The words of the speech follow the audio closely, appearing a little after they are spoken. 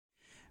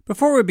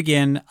Before we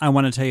begin, I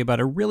want to tell you about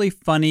a really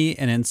funny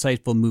and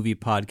insightful movie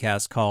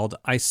podcast called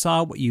I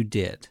Saw What You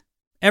Did.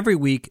 Every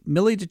week,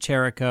 Millie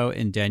DeCherico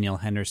and Danielle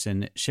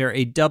Henderson share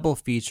a double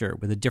feature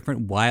with a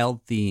different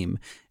wild theme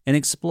and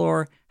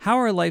explore how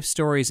our life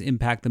stories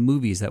impact the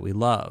movies that we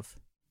love.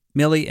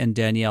 Millie and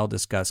Danielle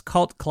discuss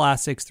cult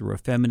classics through a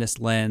feminist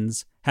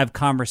lens, have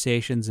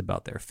conversations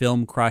about their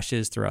film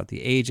crushes throughout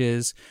the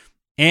ages,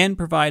 and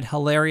provide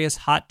hilarious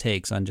hot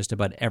takes on just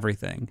about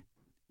everything.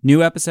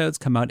 New episodes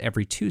come out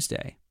every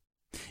Tuesday.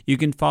 You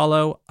can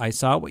follow I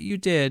Saw What You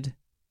Did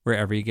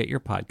wherever you get your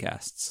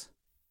podcasts.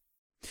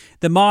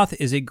 The Moth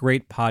is a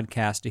great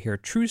podcast to hear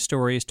true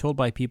stories told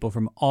by people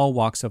from all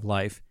walks of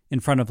life in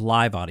front of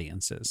live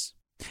audiences.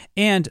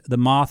 And The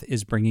Moth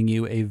is bringing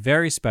you a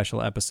very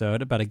special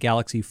episode about a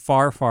galaxy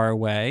far, far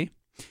away.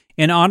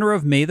 In honor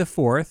of May the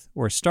 4th,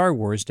 or Star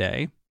Wars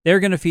Day, they're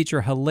going to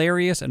feature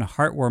hilarious and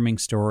heartwarming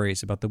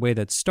stories about the way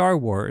that Star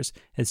Wars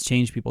has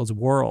changed people's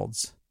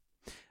worlds.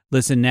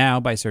 Listen now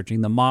by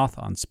searching The Moth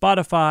on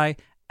Spotify,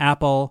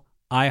 Apple,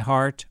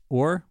 iHeart,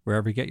 or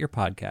wherever you get your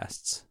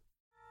podcasts.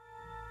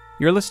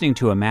 You're listening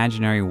to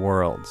Imaginary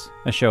Worlds,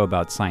 a show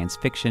about science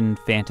fiction,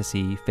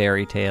 fantasy,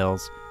 fairy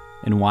tales,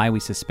 and why we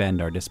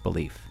suspend our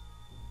disbelief.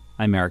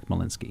 I'm Eric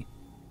Molinsky.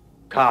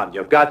 Khan,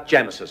 you've got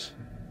Genesis,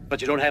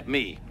 but you don't have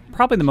me.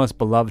 Probably the most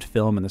beloved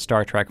film in the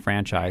Star Trek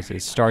franchise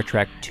is Star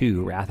Trek II,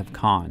 Wrath of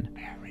Khan.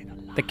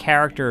 The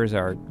characters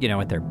are,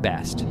 at their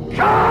best.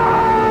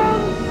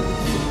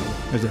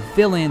 There's a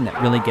villain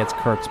that really gets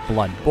Kirk's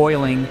blood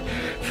boiling.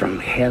 From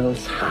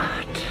hell's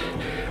heart,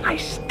 I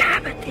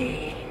stab at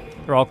thee.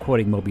 They're all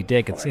quoting Moby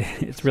Dick.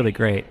 It's really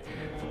great.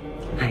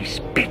 I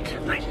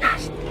spit my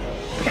last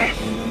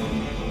breath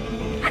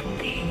at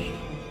thee.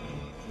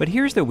 But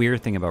here's the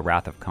weird thing about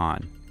Wrath of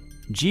Khan.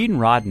 Gene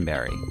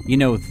Roddenberry,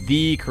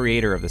 the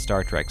creator of the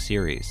Star Trek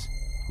series,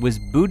 was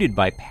booted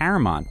by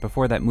Paramount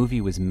before that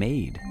movie was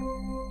made.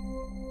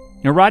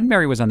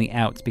 Roddenberry was on the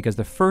outs because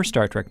the first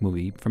Star Trek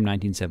movie from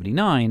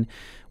 1979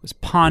 was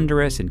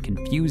ponderous and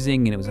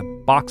confusing, and it was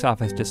a box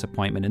office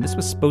disappointment, and this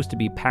was supposed to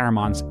be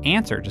Paramount's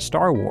answer to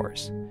Star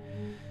Wars.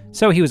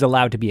 So he was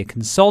allowed to be a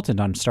consultant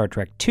on Star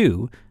Trek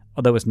II,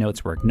 although his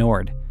notes were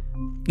ignored.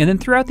 And then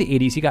throughout the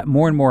 80s, he got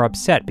more and more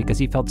upset because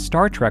he felt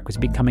Star Trek was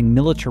becoming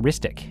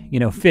militaristic,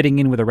 fitting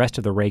in with the rest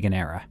of the Reagan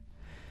era.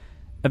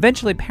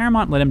 Eventually,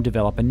 Paramount let him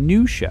develop a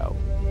new show.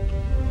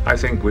 I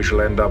think we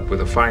shall end up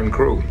with a fine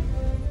crew,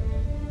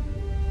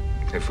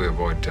 if we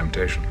avoid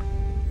temptation.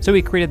 So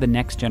he created The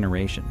Next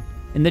Generation.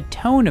 And the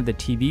tone of the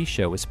TV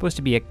show was supposed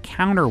to be a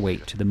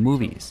counterweight to the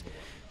movies.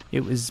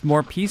 It was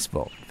more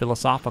peaceful,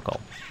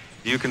 philosophical.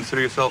 Do you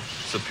consider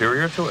yourself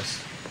superior to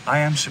us? I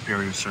am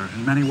superior, sir,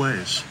 in many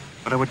ways.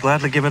 But I would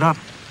gladly give it up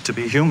to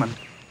be human.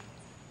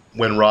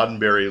 When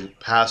Roddenberry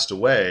passed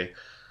away,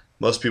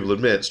 most people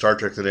admit Star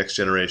Trek The Next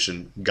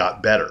Generation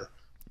got better.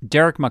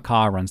 Derek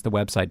McCaw runs the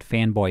website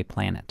Fanboy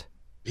Planet.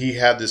 He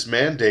had this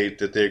mandate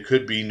that there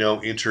could be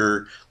no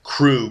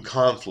inter-crew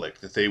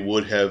conflict, that they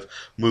would have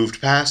moved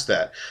past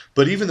that.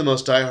 But even the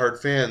most diehard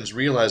fans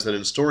realize that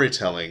in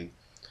storytelling,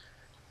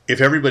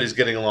 if everybody's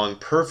getting along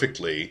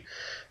perfectly,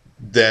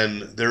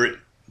 then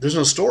there's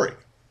no story.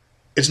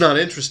 It's not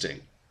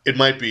interesting. It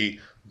might be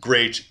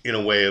great in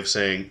a way of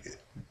saying,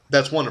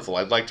 that's wonderful,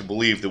 I'd like to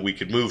believe that we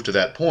could move to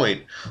that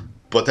point,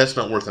 but that's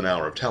not worth an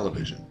hour of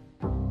television.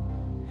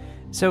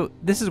 So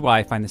this is why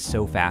I find this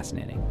so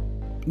fascinating.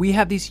 We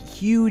have these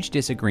huge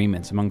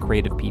disagreements among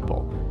creative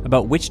people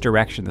about which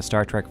direction the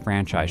Star Trek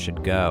franchise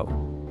should go.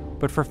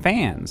 But for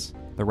fans,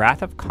 The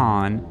Wrath of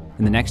Khan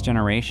and The Next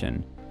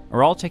Generation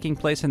are all taking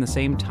place in the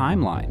same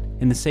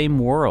timeline, in the same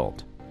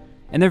world.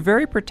 And they're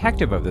very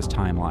protective of this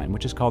timeline,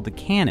 which is called the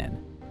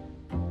Canon.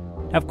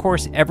 Now, of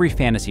course, every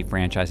fantasy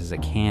franchise has a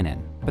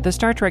canon, but the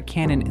Star Trek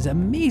canon is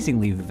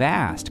amazingly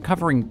vast,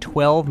 covering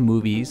 12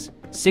 movies,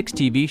 6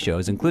 TV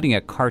shows, including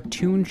a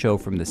cartoon show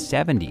from the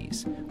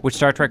 70s, which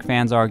Star Trek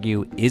fans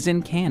argue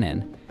isn't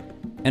canon,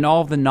 and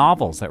all of the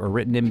novels that were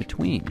written in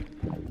between.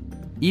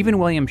 Even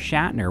William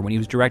Shatner, when he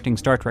was directing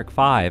Star Trek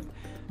V,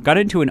 got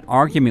into an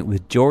argument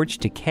with George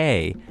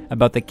Takei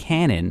about the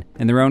canon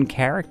and their own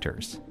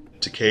characters.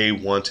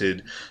 Takei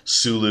wanted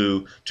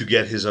Sulu to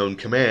get his own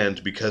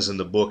command because in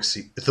the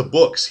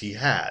books he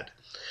had.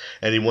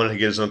 And he wanted to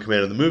get his own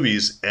command in the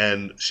movies,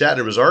 and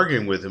Shatner was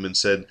arguing with him and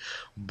said,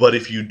 but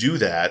if you do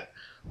that,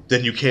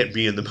 then you can't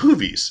be in the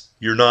movies.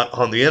 You're not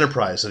on the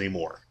Enterprise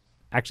anymore.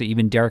 Actually,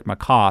 even Derek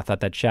McCaw thought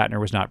that Shatner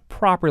was not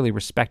properly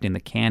respecting the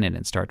canon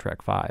in Star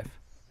Trek V.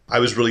 I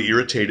was really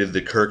irritated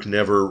that Kirk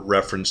never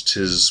referenced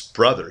his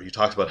brother. He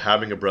talked about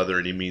having a brother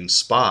and he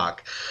means Spock,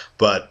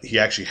 but he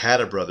actually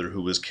had a brother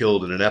who was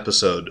killed in an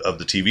episode of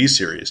the TV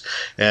series.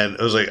 And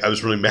I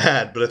was really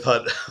mad, but I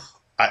thought,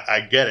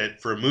 I get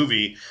it. For a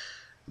movie,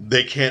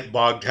 they can't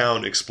bog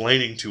down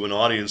explaining to an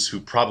audience who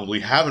probably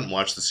haven't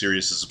watched the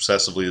series as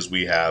obsessively as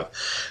we have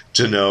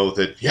to know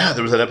that, yeah,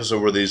 there was that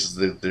episode where there's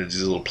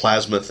these little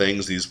plasma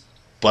things, these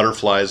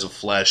butterflies of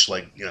flesh,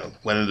 like,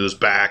 went into his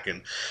back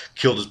and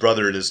killed his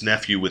brother and his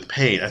nephew with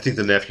pain. I think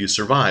the nephew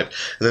survived.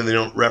 And then they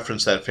don't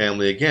reference that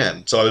family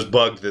again. So I was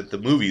bugged that the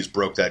movies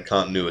broke that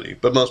continuity.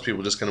 But most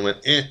people just kind of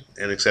went,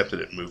 and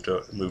accepted it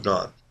and moved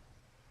on.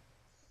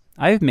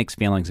 I have mixed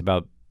feelings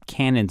about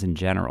canons in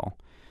general.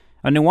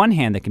 On the one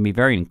hand, they can be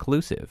very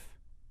inclusive.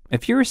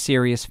 If you're a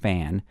serious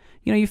fan,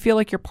 you feel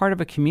like you're part of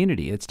a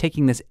community that's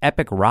taking this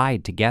epic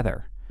ride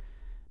together.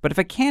 But if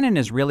a canon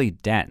is really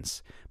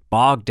dense,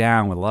 bogged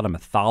down with a lot of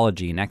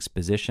mythology and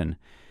exposition,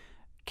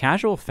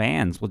 casual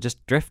fans will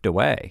just drift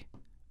away,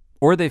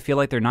 or they feel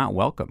like they're not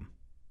welcome.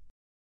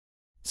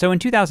 So in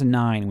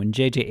 2009, when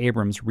J.J.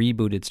 Abrams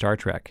rebooted Star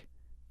Trek,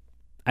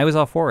 I was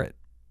all for it.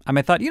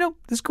 I thought, this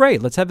is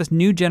great. Let's have this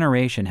new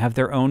generation have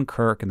their own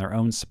Kirk and their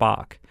own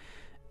Spock.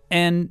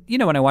 And,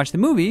 when I watched the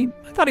movie,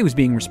 I thought he was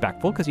being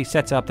respectful because he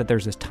sets up that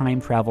there's this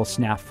time travel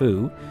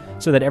snafu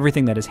so that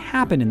everything that has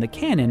happened in the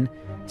canon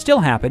still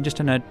happened, just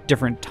in a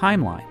different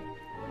timeline.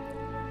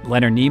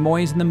 Leonard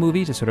Nimoy's in the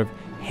movie to sort of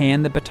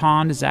hand the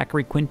baton to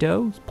Zachary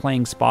Quinto,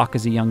 playing Spock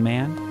as a young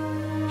man.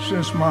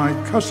 Since my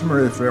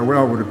customary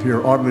farewell would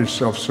appear oddly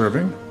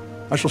self-serving,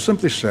 I shall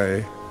simply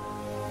say,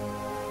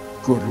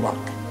 good luck.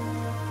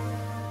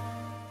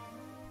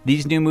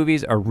 These new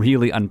movies are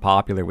really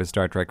unpopular with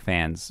Star Trek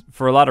fans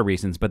for a lot of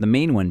reasons, but the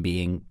main one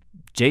being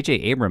J.J.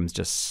 Abrams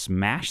just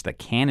smashed the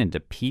canon to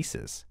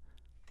pieces.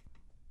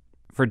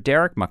 For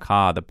Derek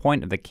McCaw, the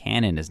point of the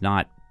canon is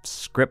not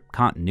script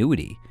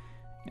continuity.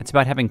 It's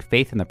about having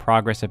faith in the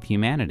progress of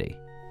humanity.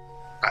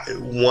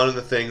 One of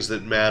the things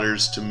that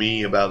matters to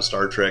me about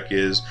Star Trek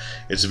is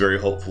it's a very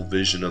hopeful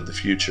vision of the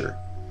future.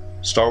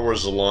 Star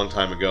Wars is a long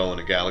time ago in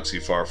a galaxy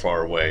far,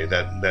 far away.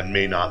 That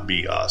may not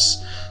be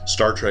us.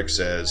 Star Trek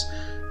says,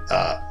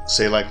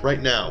 say like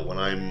right now, when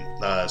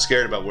I'm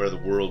scared about where the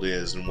world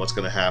is and what's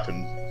going to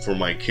happen for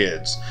my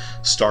kids,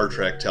 Star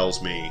Trek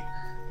tells me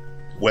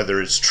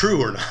whether it's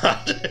true or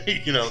not,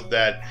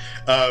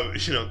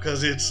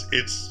 because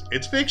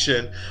it's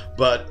fiction,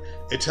 but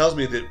it tells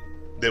me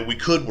that we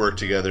could work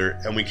together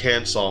and we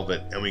can solve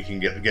it and we can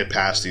get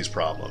past these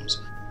problems.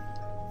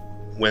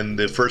 When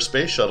the first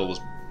space shuttle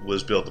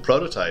was built, the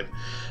prototype,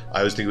 I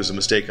always think it was a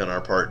mistake on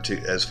our part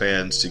as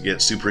fans to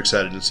get super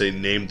excited and say,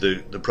 name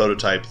the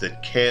prototype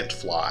that can't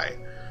fly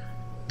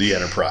the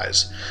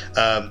Enterprise.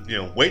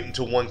 Wait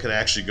until one can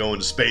actually go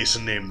into space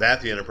and name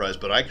that the Enterprise.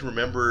 But I can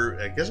remember,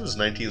 I guess it was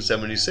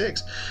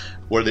 1976,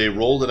 where they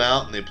rolled it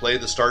out and they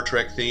played the Star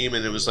Trek theme,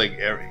 and it was like,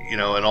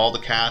 and all the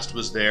cast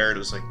was there, and it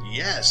was like,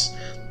 yes,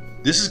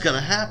 this is going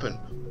to happen.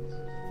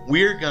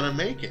 We're going to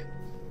make it.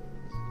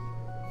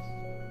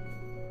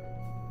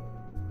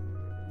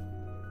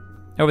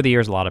 Over the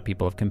years, a lot of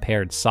people have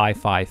compared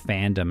sci-fi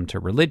fandom to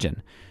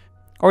religion.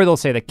 Or they'll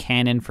say the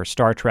canon for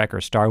Star Trek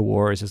or Star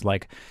Wars is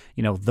like,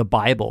 the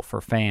Bible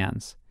for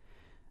fans.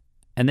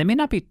 And they may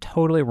not be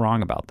totly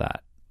wrong about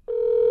that.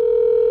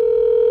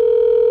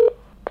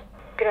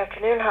 Good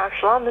afternoon,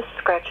 Harshalom. This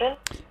is Gretchen.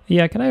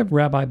 Yeah, can I have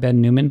Rabbi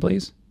Ben Newman,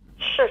 please?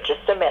 Sure,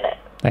 just a minute.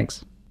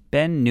 Thanks.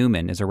 Ben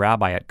Newman is a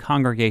rabbi at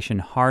Congregation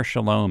Har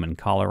Shalom in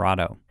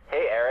Colorado.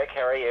 Hey, Eric.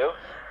 How are you?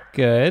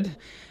 Good.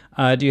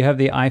 Do you have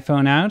the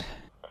iPhone out?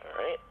 All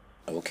right.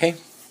 Okay.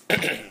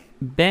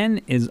 Ben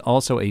is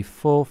also a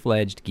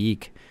full-fledged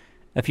geek.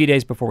 A few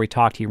days before we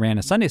talked, he ran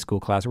a Sunday school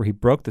class where he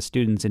broke the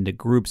students into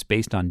groups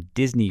based on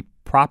Disney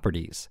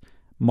properties: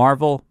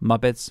 Marvel,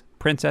 Muppets,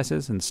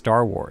 princesses, and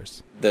Star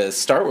Wars. The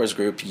Star Wars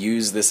group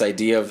used this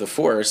idea of the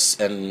Force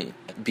and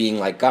being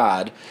like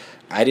God.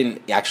 I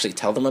didn't actually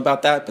tell them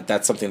about that, but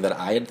that's something that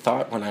I had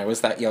thought when I was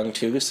that young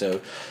too,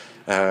 so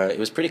it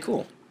was pretty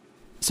cool.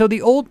 So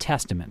the Old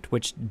Testament,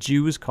 which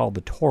Jews call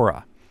the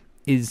Torah,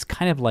 is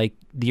kind of like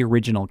the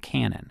original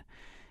canon.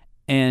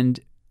 And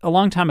a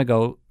long time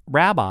ago,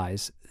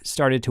 rabbis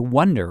started to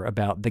wonder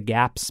about the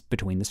gaps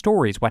between the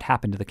stories, what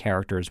happened to the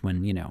characters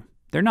when,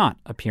 they're not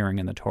appearing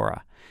in the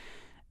Torah.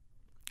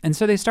 And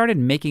so they started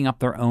making up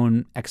their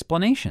own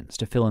explanations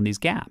to fill in these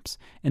gaps.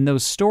 And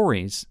those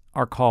stories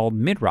are called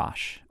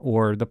midrash,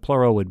 or the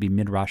plural would be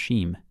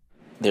midrashim.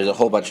 There's a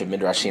whole bunch of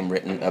midrashim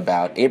written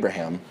about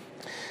Abraham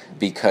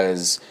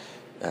because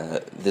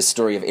the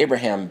story of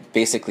Abraham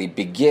basically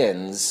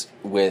begins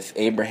with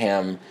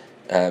Abraham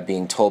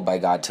being told by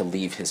God to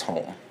leave his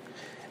home.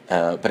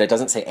 But it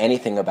doesn't say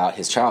anything about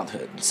his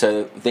childhood.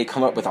 So they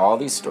come up with all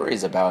these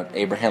stories about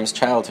Abraham's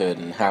childhood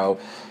and how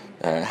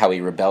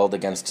he rebelled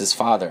against his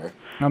father.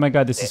 Oh my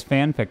God, this is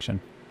fan fiction.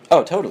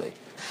 Oh, totally.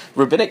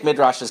 Rabbinic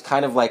midrash is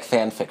kind of like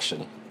fan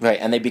fiction, right?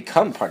 And they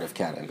become part of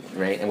canon,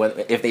 right? And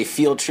if they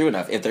feel true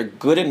enough, if they're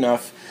good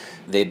enough,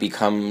 they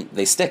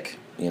stick.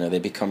 They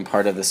become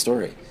part of the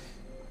story.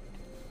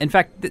 In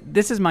fact,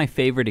 this is my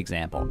favorite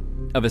example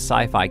of a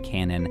sci-fi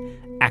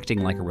canon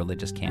acting like a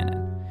religious canon.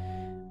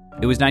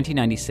 It was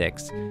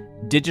 1996.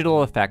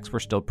 Digital effects were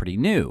still pretty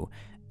new,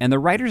 and the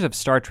writers of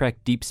Star Trek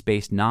Deep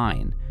Space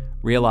Nine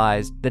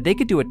realized that they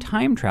could do a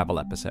time travel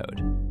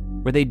episode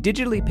where they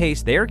digitally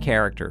paste their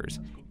characters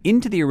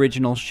into the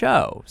original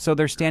show. So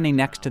they're standing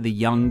next to the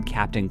young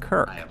Captain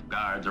Kirk. I have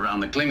guards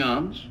around the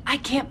Klingons. I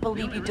can't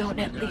believe you don't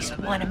at least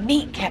want to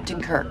meet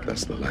Captain Kirk.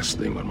 That's the last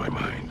thing on my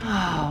mind.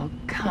 Oh,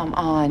 come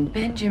on,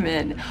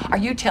 Benjamin. Are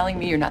you telling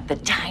me you're not the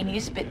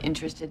tiniest bit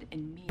interested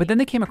in me? But then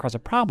they came across a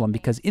problem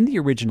because in the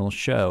original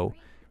show,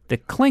 the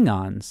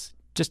Klingons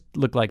just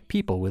looked like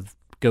people with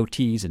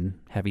goatees and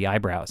heavy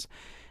eyebrows.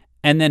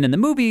 And then in the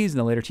movies and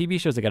the later TV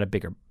shows, they got a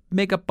bigger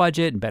makeup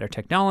budget and better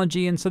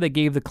technology, and so they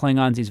gave the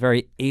Klingons these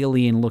very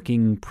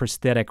alien-looking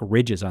prosthetic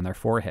ridges on their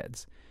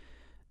foreheads.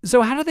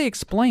 So how do they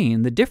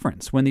explain the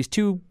difference when these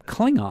two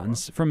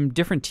Klingons from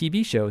different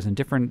TV shows and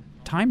different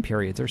time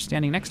periods are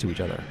standing next to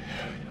each other?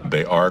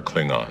 They are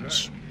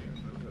Klingons,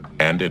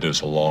 and it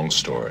is a long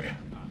story.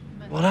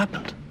 What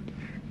happened?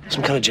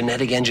 Some kind of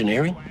genetic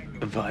engineering?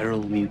 A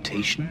viral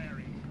mutation?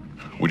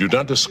 We do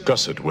not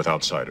discuss it with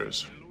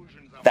outsiders.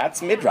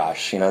 That's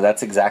Midrash.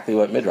 That's exactly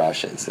what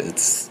Midrash is.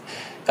 It's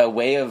a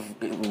way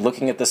of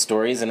looking at the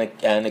stories and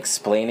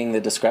explaining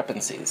the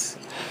discrepancies.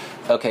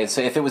 Okay,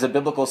 so if it was a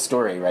biblical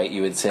story, right,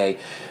 you would say,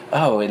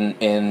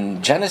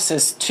 in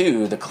Genesis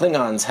 2, the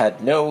Klingons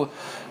had no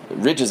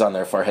ridges on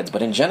their foreheads,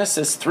 but in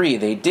Genesis 3,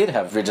 they did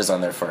have ridges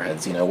on their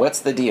foreheads. What's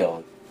the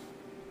deal?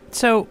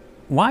 So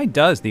why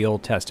does the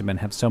Old Testament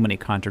have so many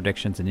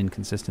contradictions and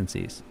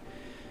inconsistencies?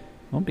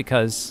 Well,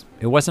 because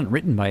it wasn't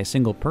written by a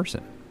single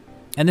person.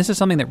 And this is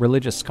something that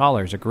religious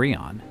scholars agree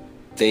on.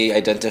 They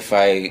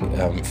identify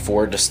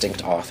 4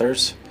 distinct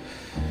authors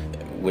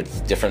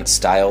with different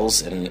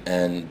styles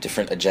and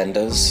different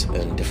agendas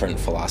and different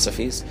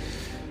philosophies.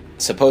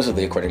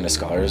 Supposedly, according to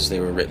scholars, they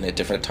were written at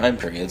different time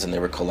periods and they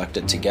were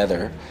collected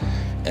together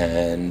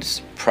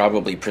and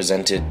probably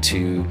presented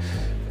to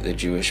the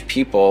Jewish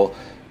people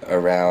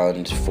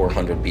around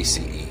 400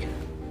 BCE.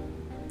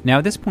 Now,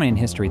 at this point in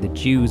history, the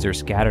Jews are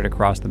scattered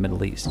across the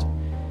Middle East.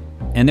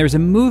 And there's a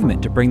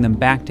movement to bring them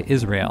back to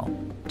Israel,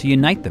 to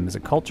unite them as a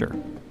culture.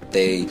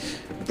 They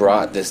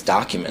brought this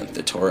document,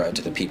 the Torah,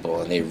 to the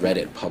people, and they read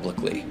it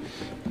publicly.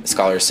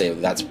 Scholars say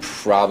that's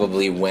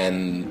probably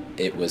when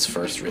it was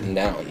first written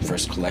down,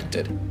 first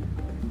collected.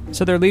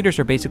 So their leaders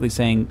are basically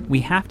saying, we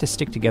have to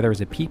stick together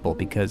as a people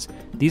because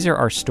these are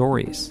our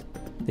stories.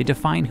 They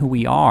define who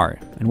we are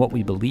and what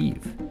we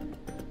believe.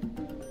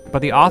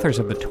 But the authors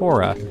of the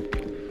Torah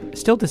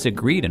still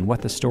disagreed on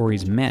what the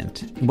stories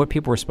meant and what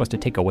people were supposed to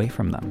take away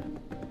from them.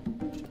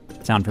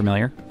 Sound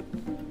familiar?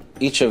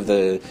 Each of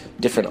the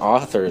different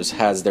authors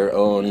has their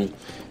own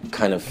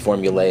kind of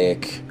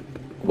formulaic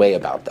way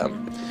about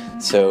them.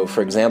 So,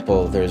 for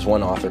example, there's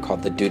one author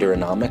called the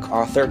Deuteronomic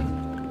author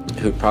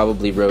who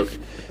probably wrote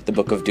the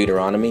book of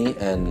Deuteronomy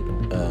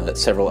and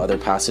several other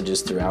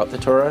passages throughout the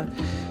Torah.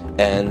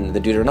 And the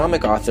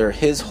Deuteronomic author,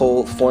 his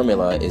whole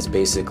formula is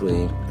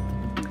basically,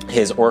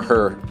 his or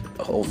her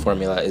whole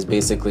formula is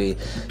basically,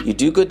 you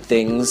do good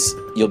things,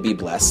 you'll be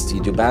blessed.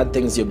 You do bad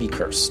things, you'll be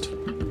cursed.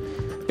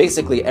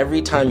 Basically,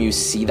 every time you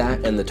see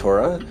that in the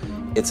Torah,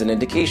 it's an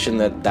indication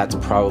that that's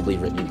probably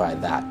written by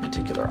that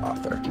particular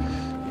author.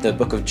 The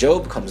book of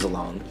Job comes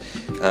along,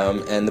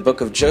 and the book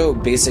of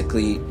Job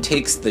basically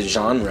takes the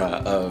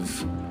genre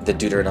of the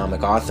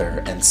Deuteronomic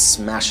author and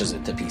smashes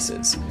it to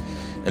pieces.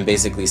 And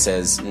basically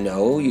says,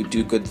 no, you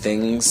do good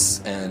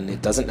things, and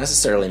it doesn't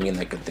necessarily mean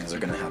that good things are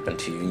going to happen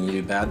to you. And you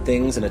do bad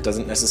things, and it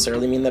doesn't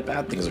necessarily mean that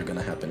bad things are going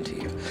to happen to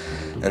you.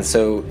 And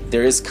so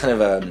there is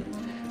kind of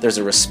there's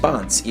a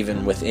response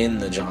even within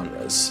the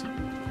genres.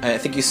 I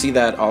think you see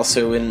that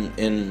also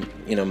in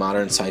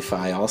modern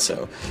sci-fi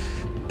also.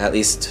 At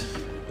least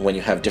when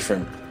you have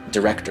different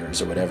directors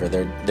or whatever,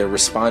 they're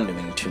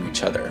responding to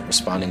each other,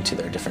 responding to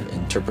their different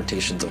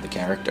interpretations of the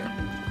character.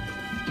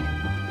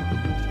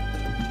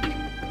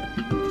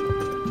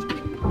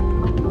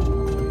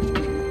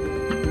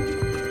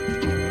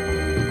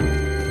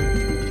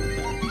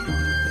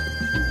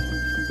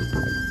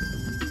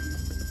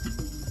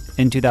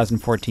 In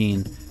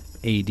 2014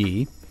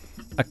 AD,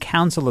 a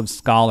council of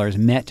scholars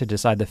met to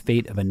decide the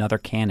fate of another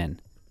canon.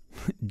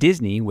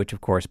 Disney, which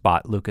of course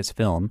bought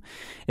Lucasfilm,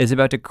 is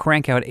about to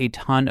crank out a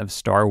ton of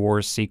Star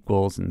Wars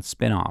sequels and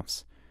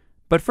spin-offs.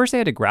 But first they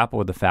had to grapple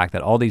with the fact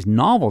that all these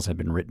novels had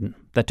been written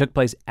that took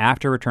place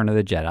after Return of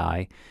the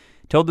Jedi,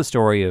 told the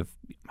story of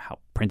how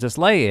Princess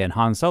Leia and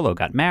Han Solo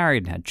got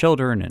married and had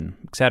children, and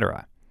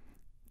etc.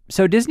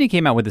 So Disney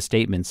came out with a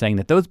statement saying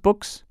that those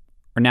books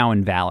are now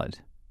invalid.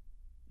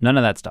 None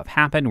of that stuff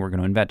happened. We're going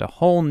to invent a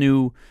whole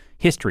new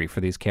history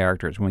for these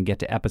characters when we get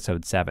to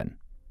episode 7.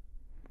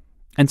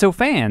 And so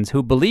fans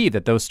who believe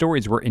that those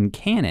stories were in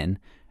canon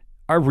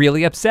are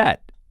really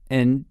upset.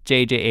 And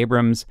J.J.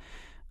 Abrams,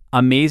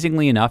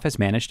 amazingly enough, has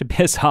managed to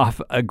piss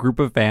off a group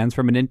of fans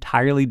from an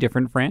entirely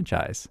different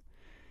franchise.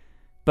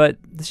 But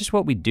this is just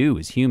what we do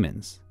as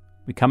humans.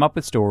 We come up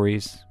with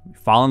stories, we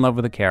fall in love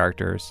with the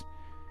characters,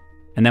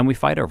 and then we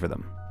fight over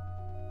them.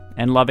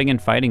 And loving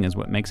and fighting is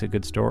what makes a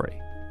good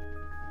story.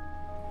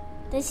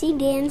 Does he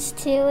dance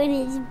too in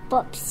his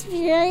books?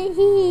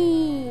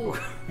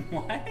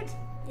 What?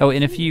 Oh,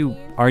 and if you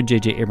are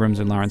J.J. Abrams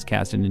and Lawrence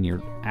Kasdan and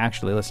you're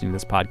actually listening to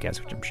this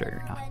podcast, which I'm sure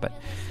you're not, but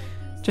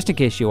just in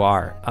case you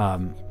are,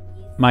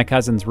 My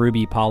cousins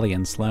Ruby, Polly,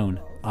 and Sloan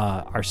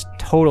are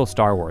total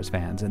Star Wars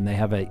fans, and they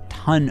have a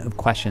ton of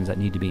questions that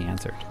need to be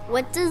answered.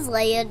 What does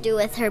Leia do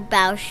with her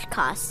Bausch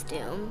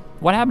costume?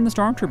 What happened to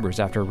Stormtroopers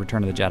after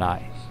Return of the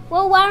Jedi?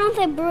 Well, why don't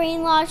they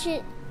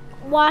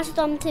wash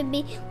them to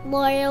be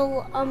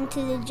loyal to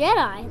the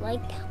Jedi?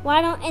 Like,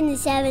 why don't in the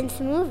 7th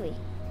movie?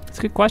 It's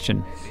a good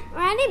question. Did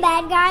any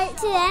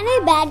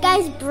bad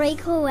guys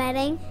break her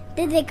wedding?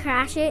 Did they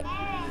crash it?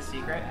 The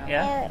secret?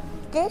 Yeah.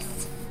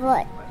 This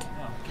foot.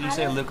 Can you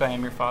say, Luke, I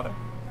am your father?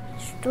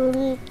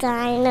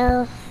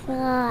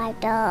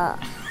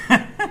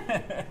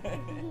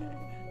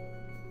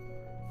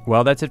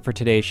 Well, that's it for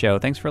today's show.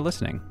 Thanks for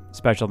listening.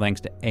 Special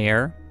thanks to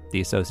AIR, the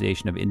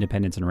Association of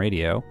Independents in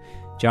Radio,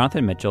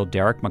 Jonathan Mitchell,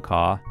 Derek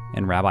McCaw,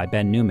 and Rabbi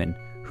Ben Newman,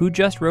 who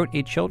just wrote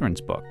a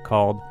children's book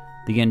called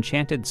The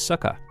Enchanted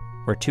Sukkah,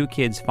 where two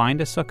kids find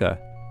a sukkah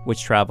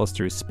which travels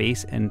through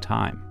space and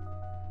time.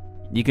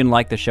 You can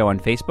like the show on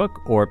Facebook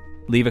or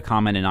leave a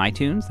comment in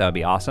iTunes. That would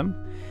be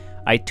awesome.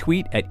 I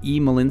tweet at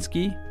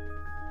emalinsky.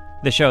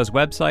 The show's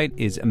website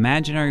is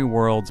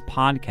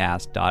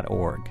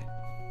imaginaryworldspodcast.org.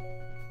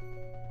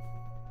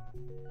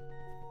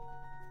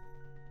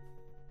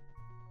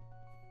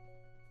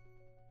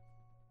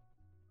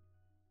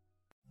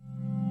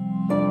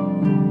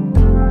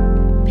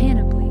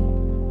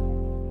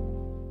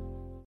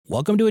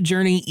 Welcome to a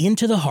journey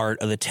into the heart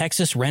of the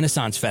Texas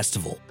Renaissance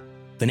Festival,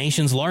 the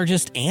nation's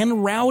largest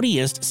and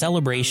rowdiest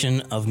celebration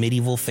of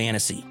medieval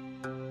fantasy.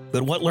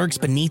 But what lurks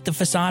beneath the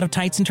facade of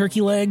tights and turkey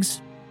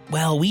legs?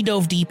 Well, we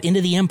dove deep into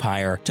the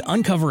empire to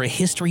uncover a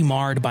history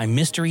marred by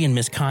mystery and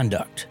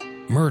misconduct,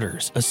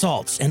 murders,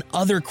 assaults, and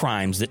other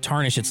crimes that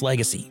tarnish its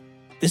legacy.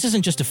 This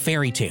isn't just a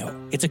fairy tale,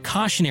 it's a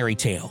cautionary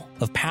tale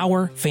of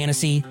power,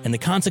 fantasy, and the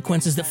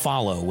consequences that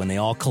follow when they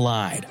all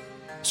collide.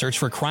 Search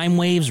for Crime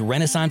Waves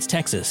Renaissance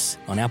Texas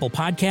on Apple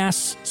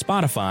Podcasts,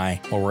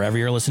 Spotify, or wherever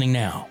you're listening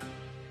now.